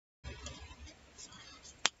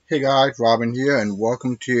Hey guys, Robin here, and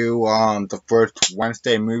welcome to the first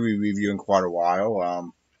Wednesday movie review in quite a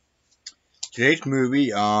while. Today's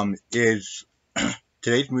movie is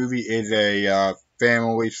today's movie is a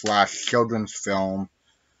family slash children's film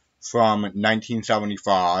from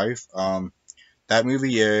 1975. That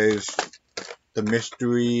movie is the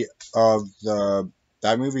mystery of the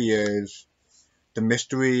that movie is the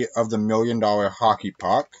mystery of the $1 million hockey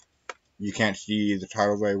puck. You can't see the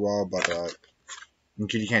title very well, but in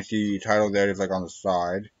case you can't see the title, there it is like on the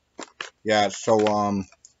side. Yeah, so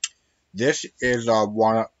this is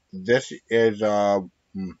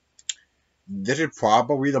this is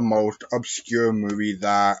probably the most obscure movie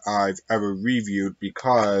that I've ever reviewed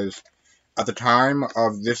because at the time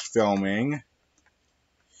of this filming,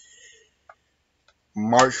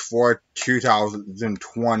 March 4th,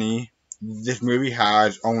 2020, this movie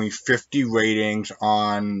has only 50 ratings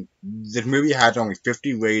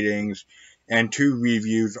and 2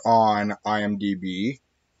 reviews on IMDb.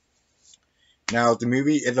 Now, the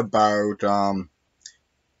movie is about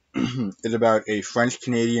a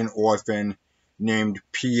French-Canadian orphan named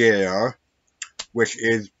Pierre, which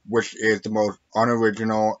is the most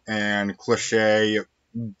unoriginal and cliche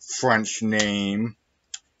French name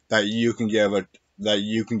that you can give a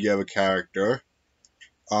character.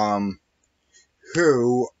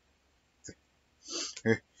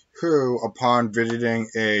 Who upon visiting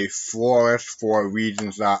a florist for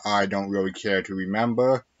reasons that I don't really care to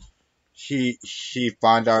remember, she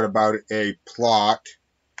finds out about a plot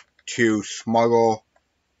to smuggle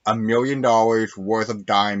 $1 million worth of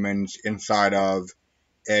diamonds inside of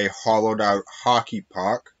a hollowed out hockey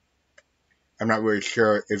puck. I'm not really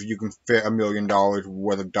sure if you can fit $1 million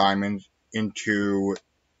worth of diamonds into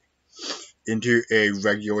a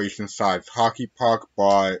regulation sized hockey puck,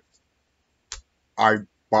 but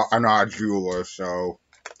I'm not a jeweler, so.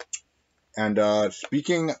 And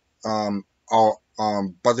speaking, but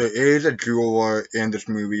there is a jeweler in this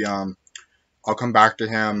movie. I'll come back to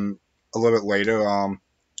him a little bit later.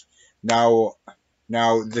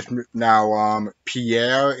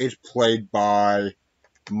 Pierre is played by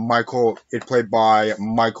Michael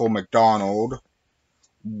McDonald,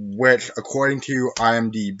 which, according to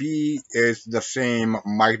IMDb, is the same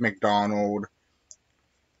Mike McDonald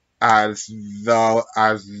as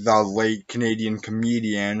the late Canadian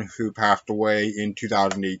comedian who passed away in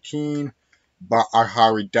 2018. But I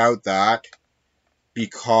highly doubt that,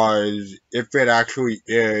 because if it actually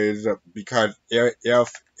is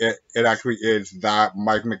that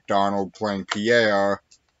Mike McDonald playing Pierre,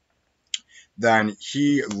 then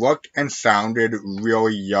he looked and sounded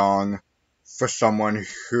really young for someone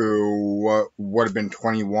who would have been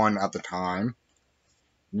 21 at the time.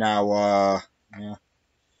 Now,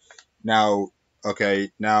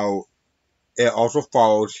 it also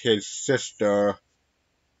follows his sister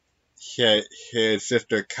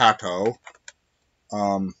Kato,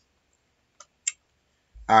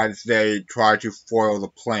 as they try to foil the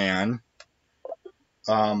plan.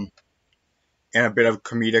 And a bit of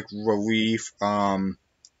comedic relief,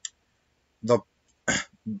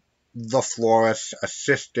 the florist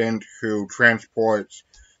assistant who transports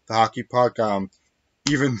the hockey puck,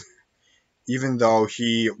 even though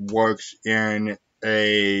he works in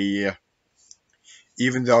a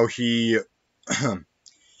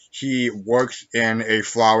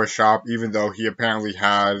flower shop, even though he apparently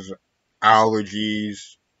has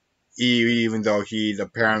allergies, even though he's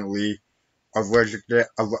apparently allergic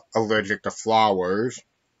to flowers,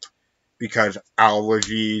 because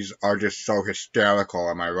allergies are just so hysterical,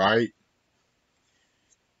 am I right?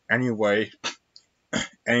 Anyway,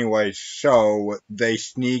 so they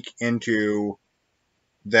stow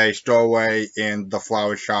away in the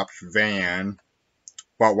flower shop's van,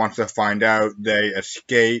 but once they find out, they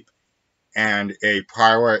escape, and a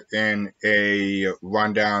pilot in a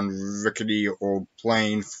rundown, rickety old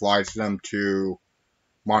plane flies them to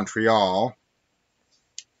Montreal,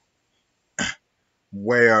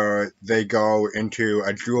 where they go into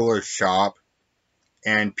a jeweler's shop,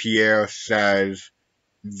 and Pierre says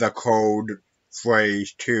the code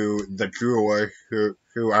phrase to the jeweler,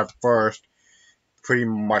 who at first pretty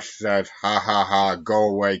much says, "Ha ha ha, go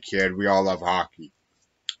away, kid, we all love hockey."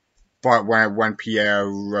 But when Pierre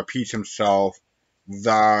repeats himself,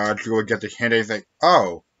 the jeweler gets a hint, and he's like,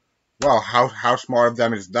 "Oh, well, how smart of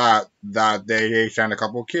them is that they send a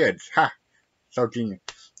couple kids? Ha, so genius."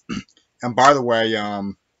 And by the way,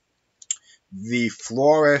 the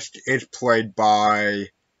florist is played by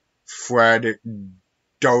Fred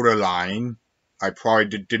Doederlein. I probably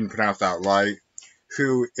didn't pronounce that right.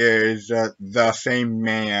 Who is the same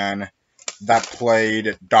man that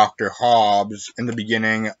played Dr. Hobbs in the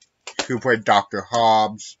beginning, who played Dr.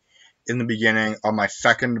 Hobbs in the beginning of my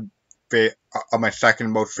second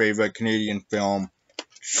most favorite Canadian film,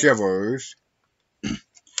 Shivers.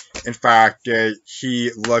 In fact,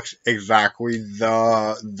 he looks exactly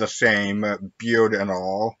the same, beard and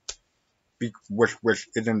all, which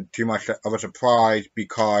isn't too much of a surprise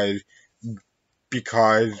because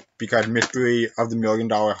Mystery of the $1 Million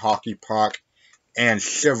Hockey Puck and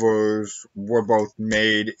Shivers were both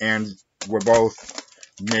made and released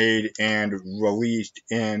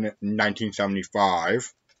in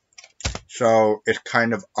 1975. So it's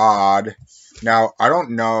kind of odd. Now, I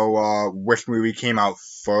don't know which movie came out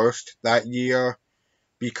first that year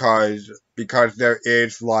because there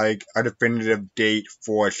is like a definitive date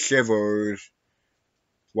for Shivers.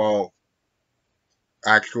 Well,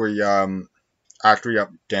 actually, damn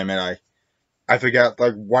it, I forget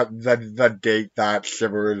like what the date that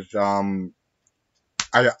Shivers I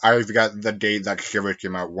forgot the date that Shivers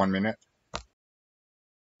came out. 1 minute.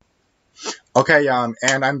 Okay,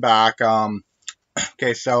 and I'm back.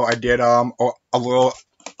 Okay, so I did a little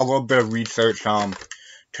bit of research.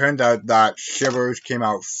 Turns out that Shivers came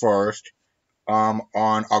out first, on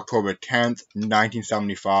October 10th,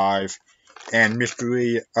 1975, and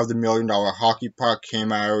Mystery of the $1 Million Hockey Puck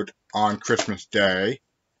came out on Christmas Day.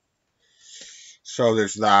 So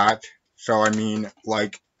there's that. So I mean,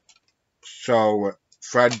 like, so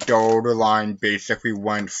Fred Doederlein basically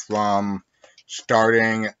went from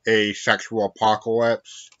starting a sexual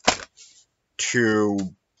apocalypse to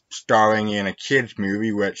starring in a kids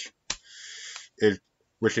movie, is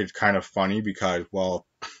kind of funny because, well,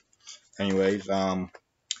 anyways, so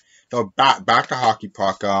back to Hockey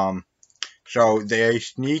Puck. So they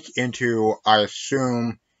sneak into, I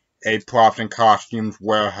assume, a props and costumes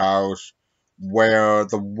warehouse where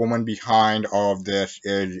the woman behind all of this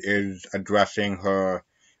is addressing her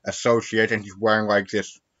associate, and she's wearing like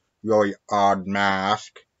this really odd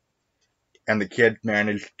mask. And the kids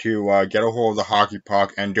manage to get a hold of the hockey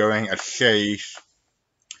puck, and during a chase,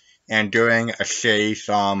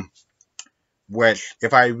 which,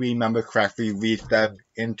 if I remember correctly, leads them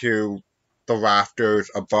into the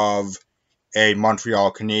rafters above a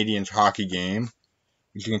Montreal Canadiens hockey game.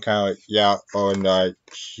 You can kind of, yeah, and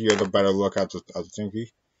here's a better look at the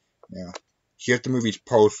thingy. Yeah. Here's the movie's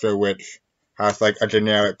poster, which has like a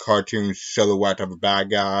generic cartoon silhouette of a bad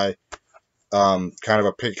guy, kind of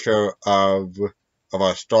a picture of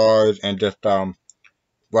our stars, and just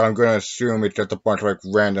what I'm gonna assume is just a bunch of like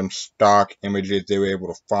random stock images they were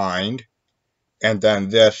able to find, and then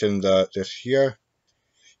this and this here,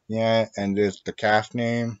 yeah, and this the cast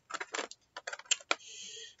name.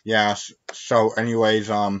 Yeah, so anyways,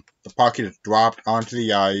 the puck is dropped onto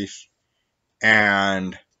the ice,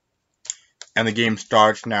 and the game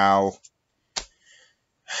starts now.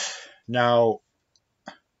 Now,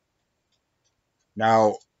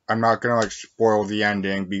 I'm not gonna like spoil the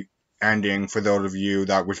ending for those of you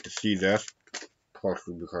that wish to see this,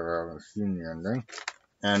 especially because I haven't seen the ending.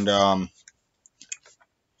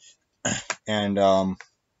 And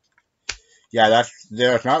yeah,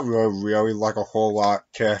 there's not really like a whole lot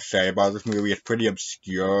to say about this movie. It's pretty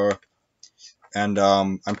obscure, and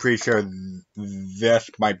I'm pretty sure this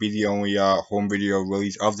might be the only home video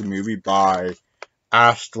release of the movie by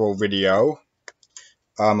Astral Video.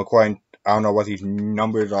 According, I don't know what these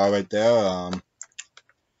numbers are right there.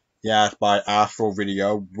 Yeah, it's by Astral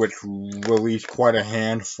Video, which released quite a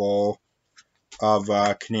handful of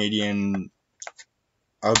Canadian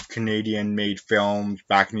made films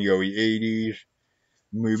back in the early 80s.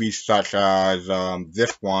 Movies such as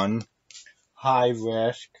this one, High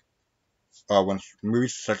Risk,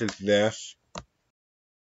 movies such as this.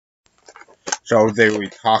 So they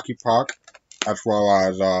released Hockey Puck, as well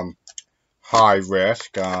as High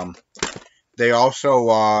Risk. They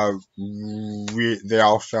also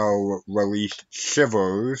released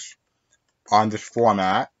Shivers on this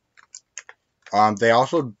format. They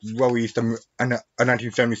also released a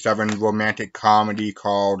 1977 romantic comedy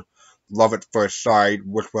called Love at First Sight,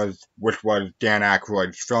 which was Dan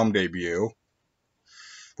Aykroyd's film debut,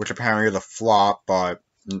 which apparently is a flop, but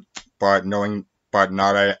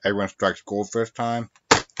not everyone strikes gold first time.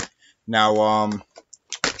 Now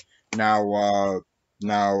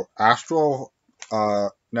Astral,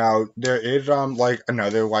 now there is like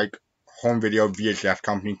another like home video VHS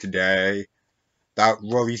company today that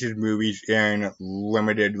releases movies in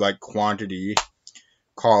limited like quantity,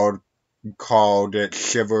 called it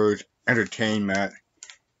Shivers Entertainment,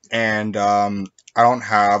 and I don't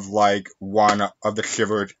have like one of the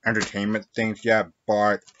Shivers Entertainment things yet,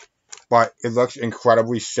 but it looks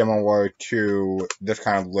incredibly similar to this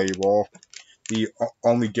kind of label. The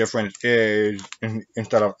only difference is,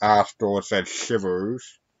 instead of Astral, it says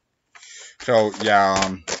Shivers. So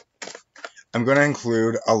yeah, I'm gonna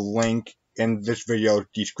include a link in this video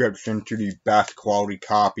description to the best quality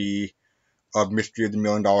copy of Mystery of the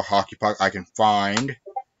Million Dollar Hockey Puck I can find.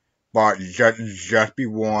 But just be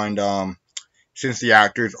warned, since the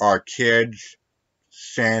actors are kids,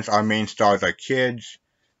 since our main stars are kids,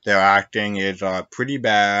 their acting is pretty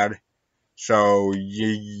bad. So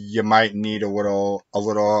you might need a little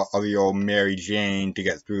of the old Mary Jane to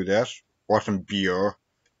get through this, or some beer.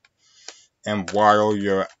 And while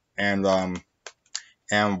you're at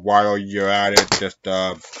it, just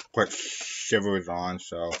put shivers on.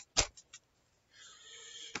 So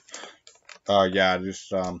yeah,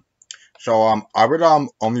 just I would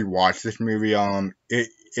only watch this movie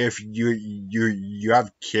if you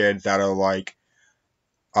have kids that are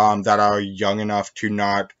that are young enough to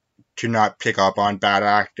not pick up on bad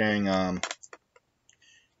acting.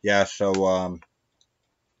 Yeah,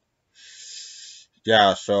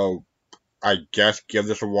 yeah, so I guess give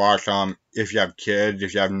this a watch. If you have kids,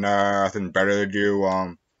 if you have nothing better to do.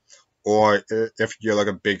 Or if you're like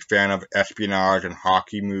a big fan of espionage and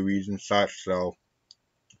hockey movies and such. So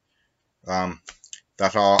um,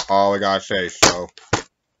 that's all I gotta say. So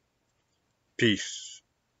peace.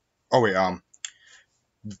 Oh wait,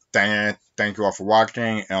 thank you all for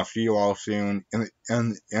watching, and I'll see you all soon in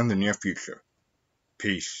the near future.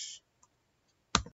 Peace.